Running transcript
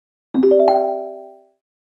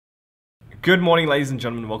Good morning, ladies and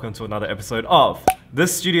gentlemen. Welcome to another episode of The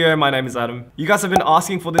Studio. My name is Adam. You guys have been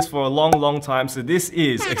asking for this for a long time, so this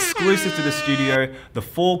is exclusive to The Studio, the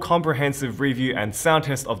full comprehensive review and sound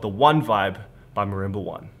test of the One Vibe by Marimba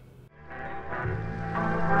One.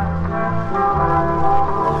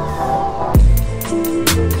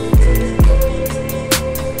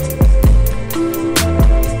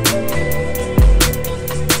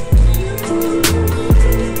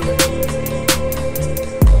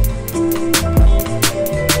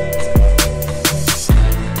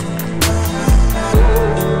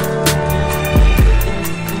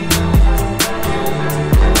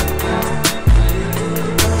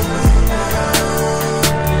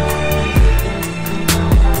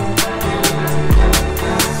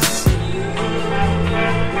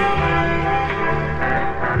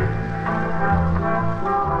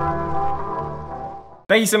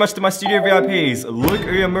 Thank you so much to my studio VIPs, Luke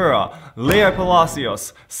Uyamura, Leo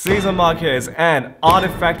Palacios, Cesar Marquez, and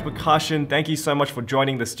Artifact Percussion. Thank you so much for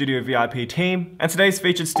joining the studio VIP team. And today's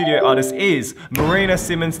featured studio artist is Marina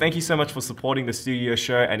Simmons. Thank you so much for supporting the studio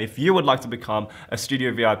show. And if you would like to become a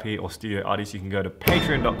studio VIP or studio artist, you can go to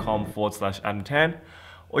patreon.com/Adam10,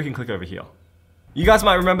 or you can click over here. You guys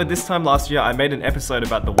might remember this time last year I made an episode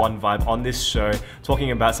about the One Vibe on this show,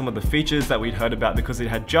 talking about some of the features that we'd heard about because it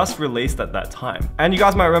had just released at that time. And you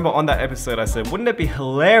guys might remember on that episode I said, wouldn't it be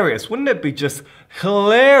hilarious? Wouldn't it be just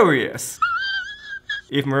hilarious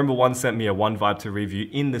if Marimba One sent me a One Vibe to review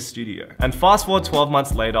in the studio? And fast forward 12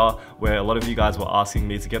 months later, where a lot of you guys were asking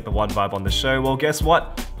me to get the One Vibe on the show, well guess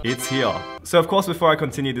what? It's here. So of course, before I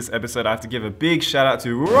continue this episode, I have to give a big shout out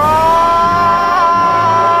to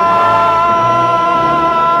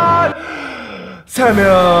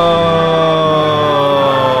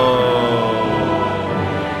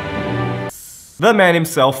the man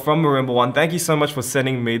himself from Marimba One. Thank you so much for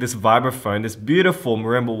sending me this vibraphone, this beautiful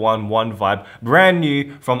Marimba One Vibe, brand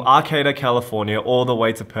new from Arcata, California, all the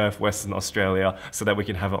way to Perth, Western Australia, so that we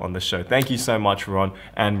can have it on the show. Thank you so much, Ron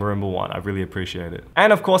and Marimba One. I really appreciate it.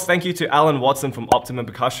 And of course, thank you to Alan Watson from OPTIMUM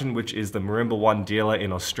Percussion, which is the Marimba One dealer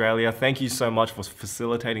in Australia. Thank you so much for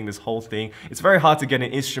facilitating this whole thing. It's very hard to get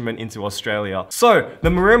an instrument into Australia. So, the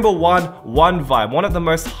Marimba One Vibe, one of the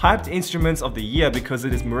most hyped instruments of the year because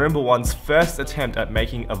it is Marimba One's first attempt at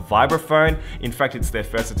making a vibraphone. In fact, it's their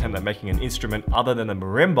first attempt at making an instrument other than a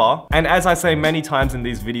marimba. And as I say many times in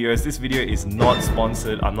these videos, this video is not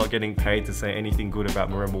sponsored. I'm not getting paid to say anything good about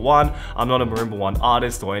Marimba One. I'm not a Marimba One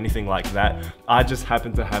artist or anything like that. I just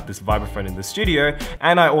happen to have this vibraphone in the studio,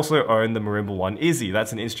 and I also own the Marimba One Izzy.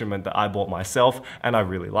 That's an instrument that I bought myself, and I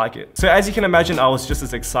really like it. So as you can imagine, I was just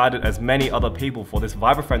as excited as many other people for this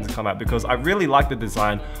vibraphone to come out because I really like the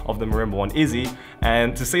design of the Marimba One Izzy,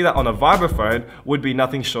 and to see that on a vibraphone would be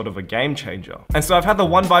nothing short of a game changer. And so I've had the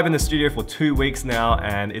One Vibe in the studio for 2 weeks now,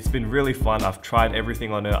 and it's been really fun. I've tried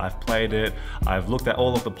everything on it, I've played it, I've looked at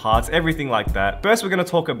all of the parts, everything like that. First, we're gonna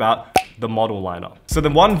talk about the model lineup. So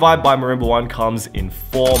the One Vibe by Marimba One comes in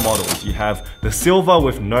 4 models. You have the silver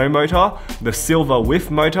with no motor, the silver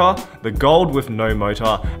with motor, the gold with no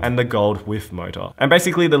motor, and the gold with motor. And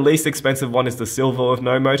basically the least expensive one is the silver with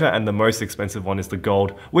no motor, and the most expensive one is the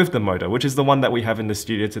gold with the motor, which is the one that we have in the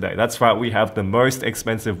studio today. That's right, we have the most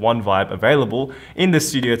expensive One Vibe available in the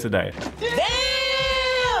studio today.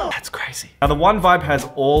 That's crazy. Now the One Vibe has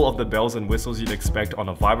all of the bells and whistles you'd expect on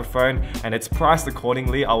a vibraphone, and it's priced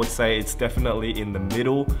accordingly. I would say it's definitely in the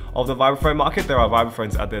middle of the vibraphone market. There are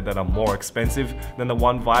vibraphones out there that are more expensive than the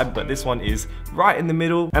One Vibe, but this one is right in the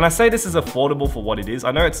middle. And I say this is affordable for what it is.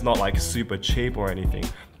 I know it's not like super cheap or anything,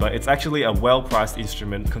 but it's actually a well-priced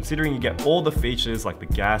instrument considering you get all the features like the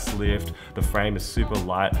gas lift, the frame is super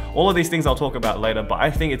light. All of these things I'll talk about later, but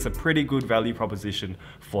I think it's a pretty good value proposition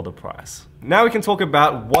for the price. Now we can talk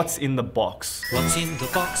about what's in the box. What's in the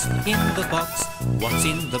box? In the box. What's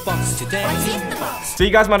in the box today? What's in the box? So you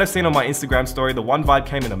guys might have seen on my Instagram story, the One Vibe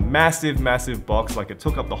came in a massive box. Like it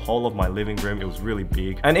took up the whole of my living room. It was really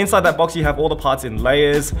big. And inside that box, you have all the parts in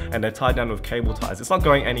layers and they're tied down with cable ties. It's not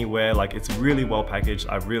going anywhere. Like it's really well packaged.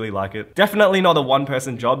 I really like it. Definitely not a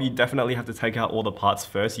one-person job. You definitely have to take out all the parts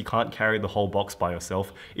first. You can't carry the whole box by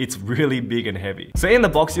yourself. It's really big and heavy. So in the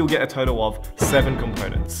box, you'll get a total of 7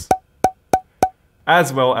 components,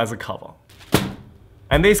 as well as a cover.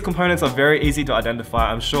 And these components are very easy to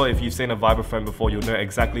identify. I'm sure if you've seen a vibraphone before, you'll know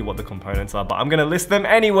exactly what the components are, but I'm gonna list them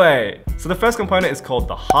anyway. So the first component is called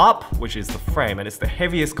the harp, which is the frame, and it's the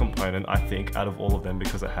heaviest component, I think, out of all of them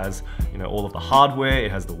because it has, you know, all of the hardware,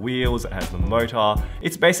 it has the wheels, it has the motor.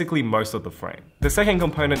 It's basically most of the frame. The second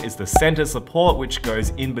component is the center support, which goes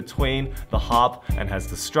in between the harp and has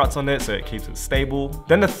the struts on it, so it keeps it stable.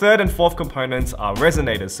 Then the third and fourth components are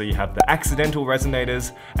resonators. So you have the accidental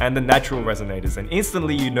resonators and the natural resonators. And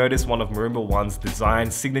instantly you notice one of Marimba One's design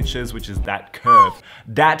signatures, which is that curve.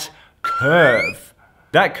 That curve.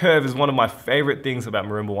 That curve is one of my favorite things about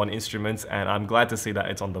Marimba One instruments, and I'm glad to see that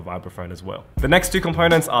it's on the vibraphone as well. The next two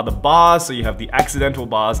components are the bars, so you have the accidental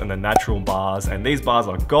bars and the natural bars, and these bars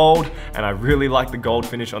are gold, and I really like the gold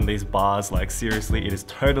finish on these bars. Like seriously, it is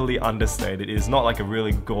totally understated. It is not like a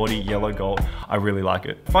really gaudy yellow gold. I really like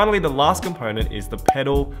it. Finally, the last component is the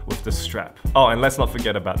pedal with the strap. Oh, and let's not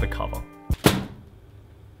forget about the cover.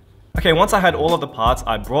 Okay, once I had all of the parts,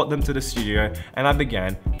 I brought them to the studio and I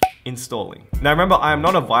began installing. Now remember, I am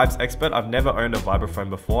not a vibes expert. I've never owned a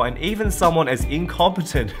vibraphone before, and even someone as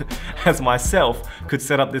incompetent as myself could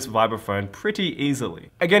set up this vibraphone pretty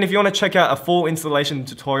easily. Again, if you want to check out a full installation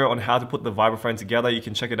tutorial on how to put the vibraphone together, you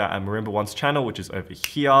can check it out at Marimba One's channel, which is over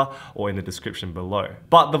here or in the description below.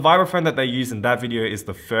 But the vibraphone that they use in that video is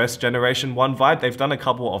the first generation One Vibe. They've done a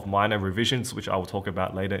couple of minor revisions, which I will talk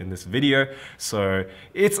about later in this video, so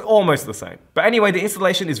it's almost the same. But anyway, the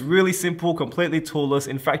installation is really simple, completely toolless.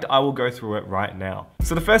 In fact, I will go through it right now.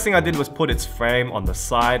 So the first thing I did was put its frame on the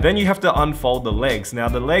side. Then you have to unfold the legs. Now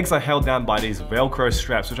the legs are held down by these Velcro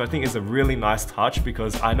straps, which I think is a really nice touch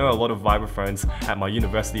because I know a lot of vibraphones at my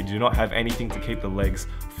university do not have anything to keep the legs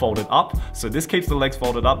folded up. So this keeps the legs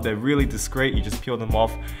folded up. They're really discreet. You just peel them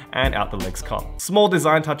off and out the legs come. Small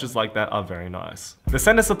design touches like that are very nice. The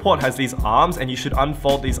center support has these arms, and you should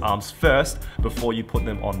unfold these arms first before you put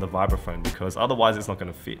them on the vibraphone because otherwise it's not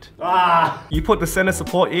going to fit. You put the center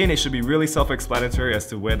support in, it should be really self-explanatory as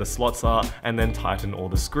to where the slots are, and then tighten all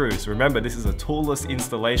the screws. Remember, this is a toolless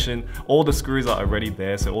installation. All the screws are already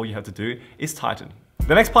there, so all you have to do is tighten.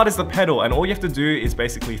 The next part is the pedal, and all you have to do is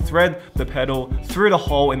basically thread the pedal through the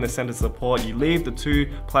hole in the center support. You leave the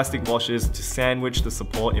two plastic washers to sandwich the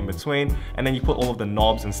support in between, and then you put all of the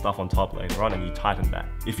knobs and stuff on top later on and you tighten that.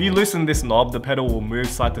 If you loosen this knob, the pedal will move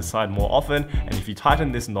side to side more often, and if you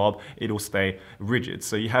tighten this knob, it'll stay rigid.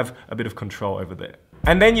 So you have a bit of control over there.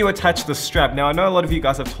 And then you attach the strap. Now I know a lot of you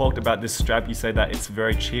guys have talked about this strap. You say that it's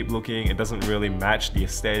very cheap looking, it doesn't really match the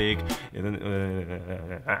aesthetic.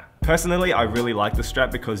 Personally, I really like the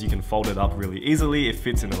strap because you can fold it up really easily. It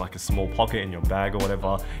fits in like a small pocket in your bag or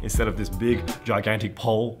whatever, instead of this big gigantic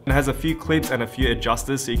pole. It has a few clips and a few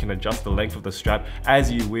adjusters so you can adjust the length of the strap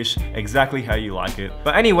as you wish, exactly how you like it.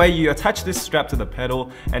 But anyway, you attach this strap to the pedal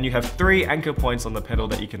and you have 3 anchor points on the pedal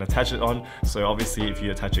that you can attach it on. So obviously if you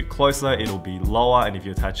attach it closer, it'll be lower, and if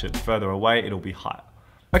you attach it further away, it'll be higher.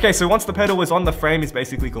 Okay, so once the pedal is on, the frame is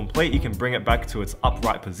basically complete. You can bring it back to its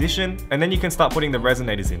upright position, and then you can start putting the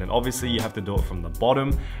resonators in. And obviously you have to do it from the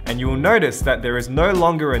bottom, and you will notice that there is no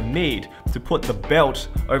longer a need to put the belt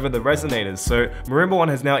over the resonators. So Marimba One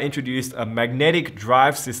has now introduced a magnetic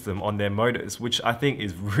drive system on their motors, which I think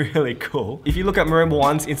is really cool. If you look at Marimba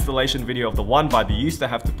One's installation video of the One Vibe, you used to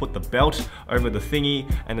have to put the belt over the thingy,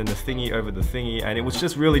 and then the thingy over the thingy, and it was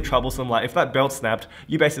just really troublesome. Like if that belt snapped,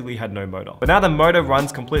 you basically had no motor. But now the motor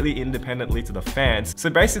runs completely independently to the fans. So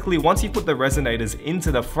basically, once you put the resonators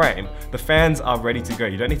into the frame, the fans are ready to go.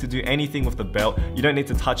 You don't need to do anything with the belt. You don't need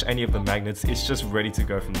to touch any of the magnets. It's just ready to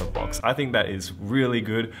go from the box. I think that is really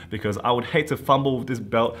good because I would hate to fumble with this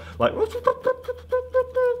belt like...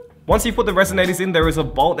 Once you put the resonators in, there is a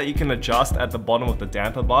bolt that you can adjust at the bottom of the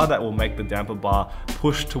damper bar that will make the damper bar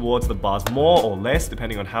push towards the bars more or less,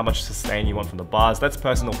 depending on how much sustain you want from the bars. That's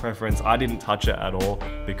personal preference. I didn't touch it at all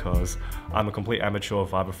because I'm a complete amateur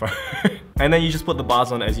vibraphone. And then you just put the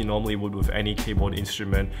bars on as you normally would with any keyboard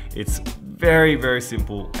instrument. It's very, very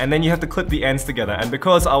simple. And then you have to clip the ends together. And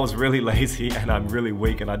because I was really lazy and I'm really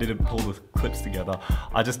weak and I didn't pull the clips together,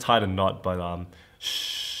 I just tied a knot, but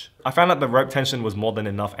I found that the rope tension was more than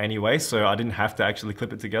enough anyway, so I didn't have to actually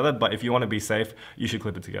clip it together, but if you want to be safe, you should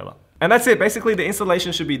clip it together. And that's it. Basically, the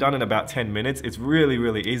installation should be done in about 10 minutes. It's really,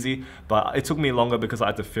 really easy, but it took me longer because I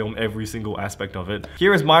had to film every single aspect of it.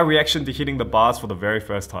 Here is my reaction to hitting the bars for the very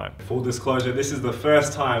first time. Full disclosure, this is the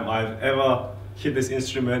first time I've ever hit this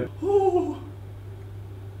instrument. Ooh.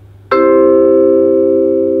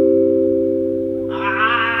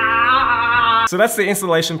 So that's the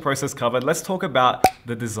installation process covered. Let's talk about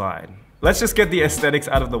the design. Let's just get the aesthetics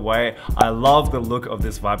out of the way. I love the look of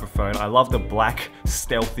this vibraphone. I love the black,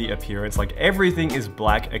 stealthy appearance. Like everything is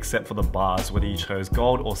black except for the bars, whether you chose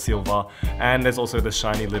gold or silver. And there's also the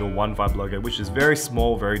shiny little One Vibe logo, which is very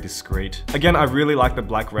small, very discreet. Again, I really like the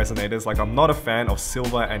black resonators. Like I'm not a fan of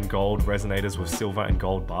silver and gold resonators with silver and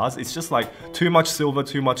gold bars. It's just like too much silver,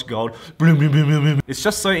 too much gold. It's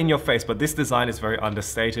just so in your face, but this design is very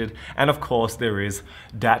understated. And of course there is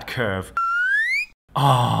that curve.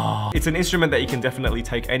 It's an instrument that you can definitely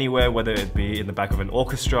take anywhere, whether it be in the back of an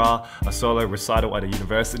orchestra, a solo recital at a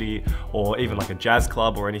university, or even like a jazz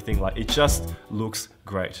club or anything. Like it just looks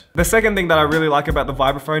great. The second thing that I really like about the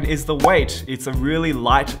vibraphone is the weight. It's a really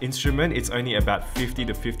light instrument. It's only about 50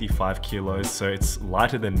 to 55 kilos, so it's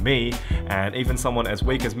lighter than me, and even someone as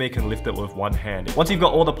weak as me can lift it with one hand. Once you've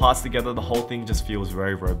got all the parts together, the whole thing just feels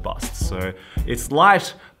very robust. So it's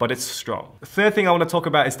light, but it's strong. The third thing I want to talk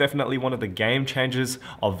about is definitely one of the game changers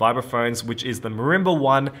of vibraphones, which is the Marimba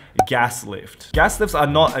 1 gas lift. Gas lifts are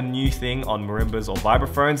not a new thing on marimbas or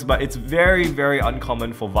vibraphones, but it's very, very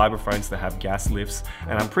uncommon for vibraphones to have gas lifts,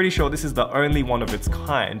 and I'm pretty sure this is the only one of its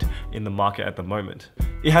kind in the market at the moment.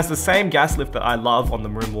 It has the same gas lift that I love on the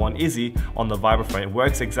Marimba 1 Izzy on the vibraphone. It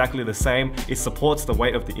works exactly the same. It supports the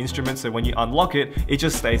weight of the instrument, so when you unlock it, it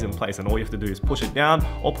just stays in place, and all you have to do is push it down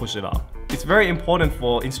or push it up. It's very important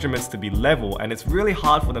for instruments to be level, and it's really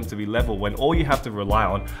hard for them to be level when all you have to rely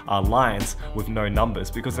on are lines with no numbers,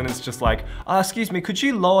 because then it's just like, excuse me, could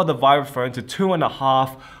you lower the vibraphone to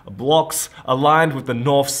 2.5 blocks aligned with the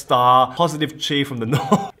North Star, positive chi from the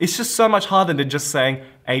north? It's just so much harder than just saying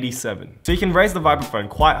 87. So you can raise the vibraphone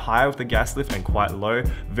quite high with the gas lift and quite low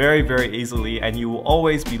very, very easily, and you will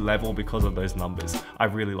always be level because of those numbers. I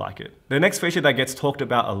really like it. The next feature that gets talked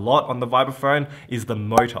about a lot on the vibraphone is the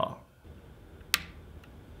motor.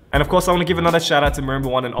 And of course, I want to give another shout out to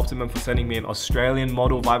Marimba 1 and Optimum for sending me an Australian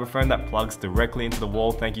model vibraphone that plugs directly into the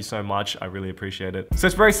wall. Thank you so much. I really appreciate it. So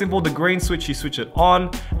it's very simple. The green switch, you switch it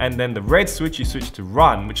on, and then the red switch, you switch to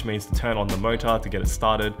run, which means to turn on the motor to get it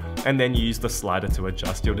started. And then you use the slider to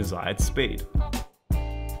adjust your desired speed.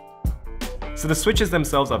 So the switches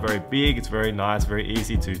themselves are very big, it's very nice, very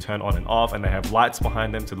easy to turn on and off, and they have lights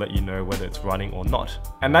behind them to let you know whether it's running or not.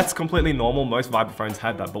 And that's completely normal, most vibraphones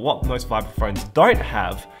have that, but what most vibraphones don't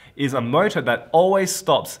have is a motor that always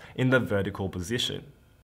stops in the vertical position.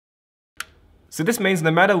 So this means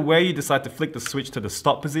no matter where you decide to flick the switch to the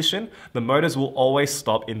stop position, the motors will always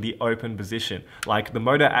stop in the open position. Like the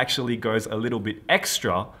motor actually goes a little bit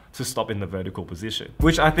extra to stop in the vertical position,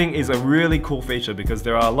 which I think is a really cool feature, because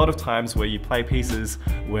there are a lot of times where you play pieces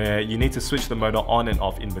where you need to switch the motor on and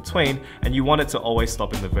off in between, and you want it to always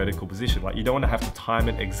stop in the vertical position. Like you don't want to have to time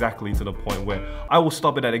it exactly to the point where I will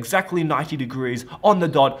stop it at exactly 90 degrees on the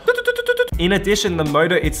dot. In addition, the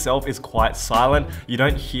motor itself is quite silent. You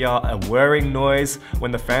don't hear a whirring noise.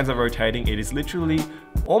 When the fans are rotating, it is literally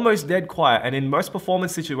almost dead quiet, and in most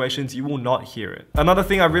performance situations, you will not hear it. Another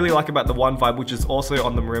thing I really like about the One Vibe, which is also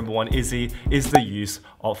on the Marimba 1 Izzy, is the use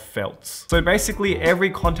of felts. So basically, every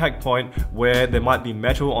contact point where there might be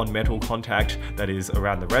metal on metal contact, that is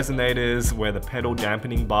around the resonators, where the pedal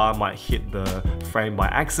dampening bar might hit the frame by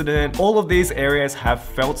accident, all of these areas have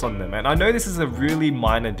felts on them. And I know this is a really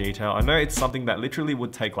minor detail. I know it's something that literally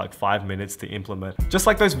would take like 5 minutes to implement. Just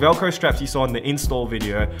like those Velcro straps you saw in the install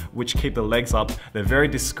video, which keep the legs up, they're very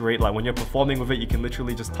discreet. Like when you're performing with it, you can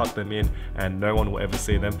literally just tuck them in and no one will ever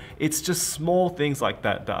see them. It's just small things like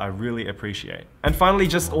that that I really appreciate. And finally,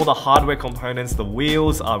 just all the hardware components. The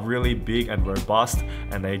wheels are really big and robust,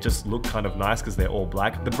 and they just look kind of nice because they're all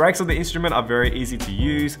black. The brakes of the instrument are very easy to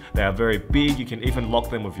use. They are very big. You can even lock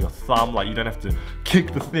them with your thumb. Like you don't have to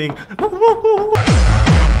kick the thing.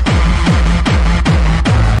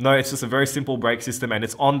 No, it's just a very simple brake system, and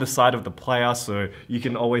it's on the side of the player, so you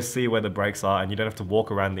can always see where the brakes are, and you don't have to walk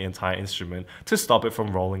around the entire instrument to stop it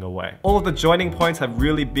from rolling away. All of the joining points have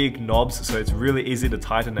really big knobs, so it's really easy to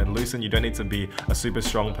tighten and loosen. You don't need to be a super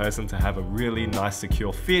strong person to have a really nice,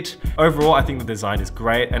 secure fit. Overall, I think the design is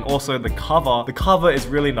great, and also the cover is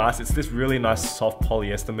really nice. It's this really nice soft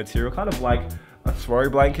polyester material, kind of like a throw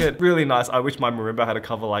blanket. Really nice. I wish my marimba had a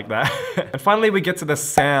cover like that. And finally, we get to the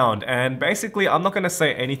sound. And basically, I'm not going to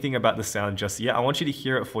say anything about the sound just yet. I want you to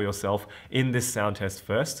hear it for yourself in this sound test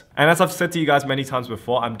first. And as I've said to you guys many times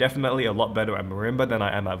before, I'm definitely a lot better at marimba than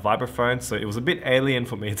I am at vibraphone. So it was a bit alien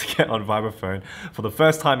for me to get on vibraphone for the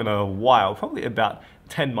first time in a while, probably about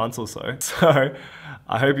 10 months or so. So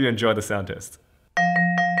I hope you enjoy the sound test.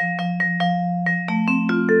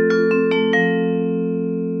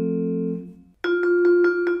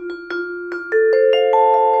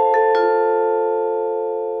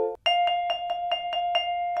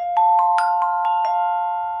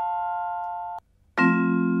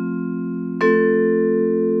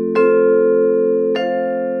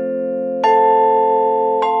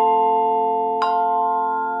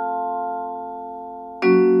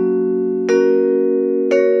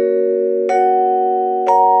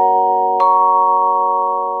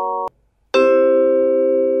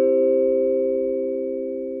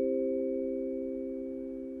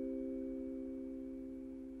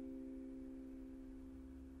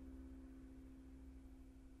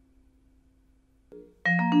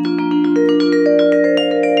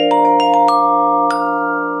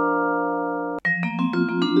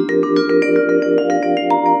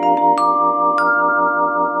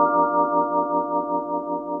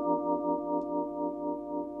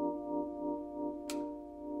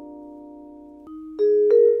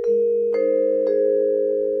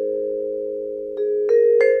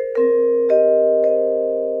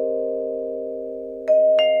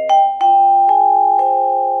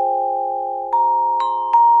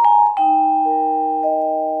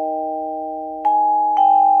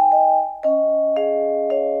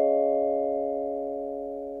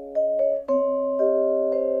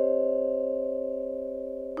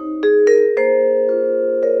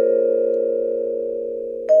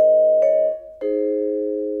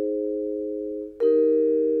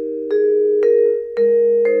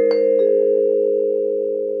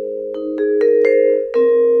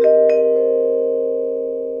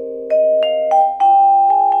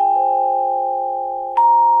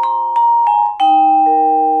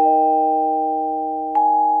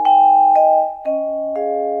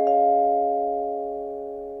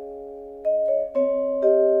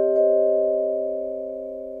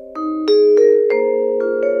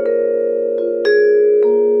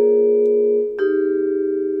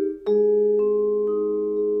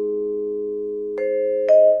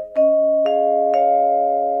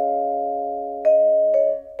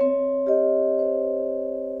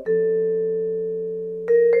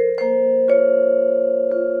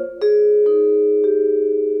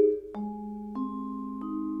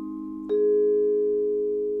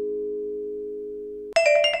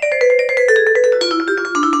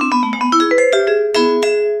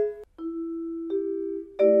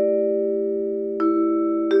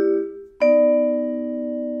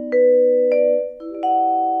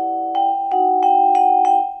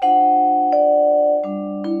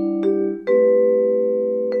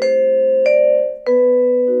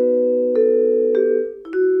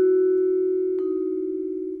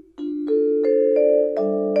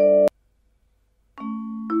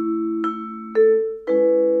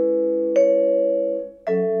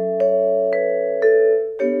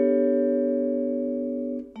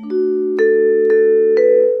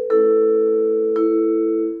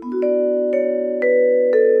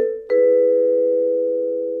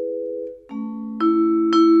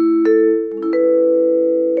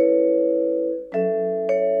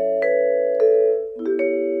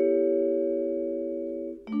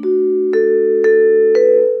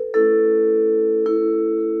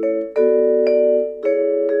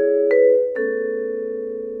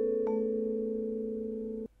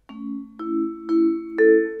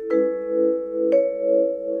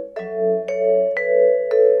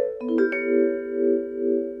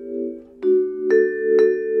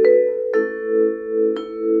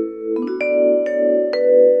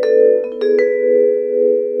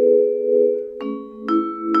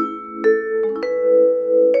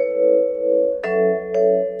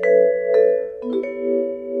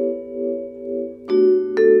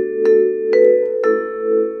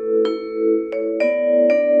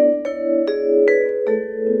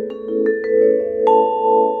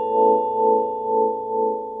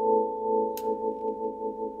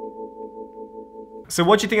 So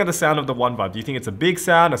what do you think of the sound of the One Vibe? Do you think it's a big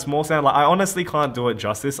sound, a small sound? Like, I honestly can't do it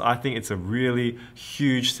justice. I think it's a really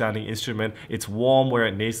huge sounding instrument. It's warm where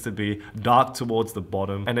it needs to be, dark towards the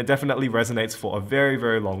bottom, and it definitely resonates for a very,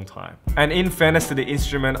 very long time. And in fairness to the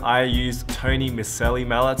instrument, I use Tony Miceli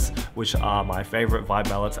mallets, which are my favorite vibe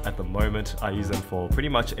mallets at the moment. I use them for pretty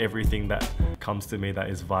much everything that comes to me that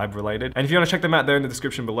is vibe related. And if you want to check them out, they're in the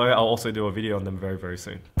description below. I'll also do a video on them very, very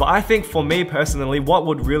soon. But I think for me personally, what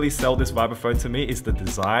would really sell this vibraphone to me is the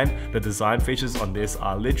design. The design features on this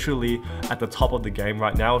are literally at the top of the game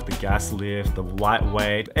right now, with the gas lift, the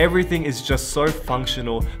lightweight. Everything is just so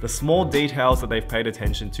functional. The small details that they've paid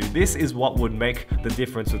attention to. This is what would make the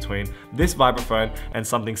difference between this vibraphone and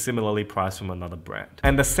something similarly priced from another brand.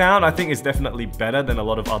 And the sound, I think, is definitely better than a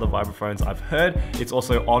lot of other vibraphones I've heard. It's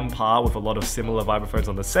also on par with a lot of similar vibraphones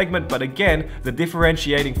on the segment, but again, the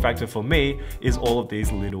differentiating factor for me is all of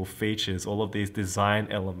these little features, all of these design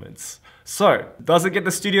elements. So, does it get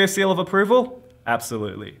the studio seal of approval?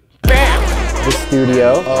 Absolutely. Bam! The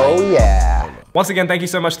studio. Oh yeah. Once again, thank you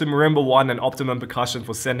so much to Marimba One and Optimum Percussion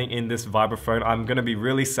for sending in this vibraphone. I'm gonna be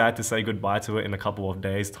really sad to say goodbye to it in a couple of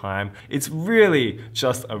days' time. It's really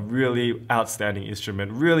just a really outstanding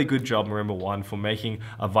instrument. Really good job, Marimba One, for making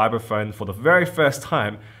a vibraphone for the very first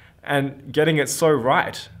time and getting it so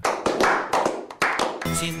right.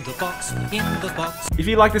 What's in the box? In the box. If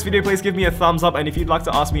you like this video, please give me a thumbs up, and if you'd like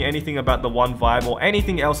to ask me anything about the One Vibe or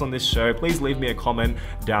anything else on this show, please leave me a comment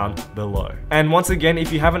down below. And once again,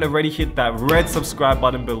 if you haven't already hit that red subscribe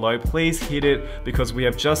button below, please hit it, because we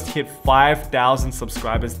have just hit 5,000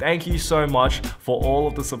 subscribers. Thank you so much for all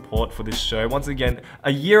of the support for this show. Once again,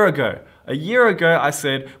 a year ago I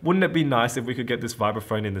said, wouldn't it be nice if we could get this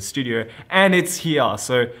vibraphone in the studio? And it's here.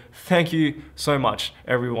 So thank you so much,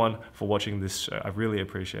 everyone, for watching this show. I really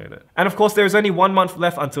appreciate it. And of course, there's only 1 month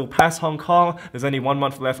left until PAS Hong Kong. There's only 1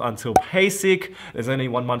 month left until PASIC. There's only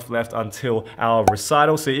 1 month left until our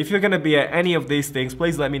recital. So if you're going to be at any of these things,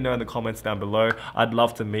 please let me know in the comments down below. I'd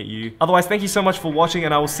love to meet you. Otherwise, thank you so much for watching,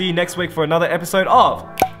 and I will see you next week for another episode of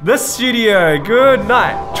The Studio. Good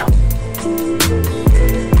night.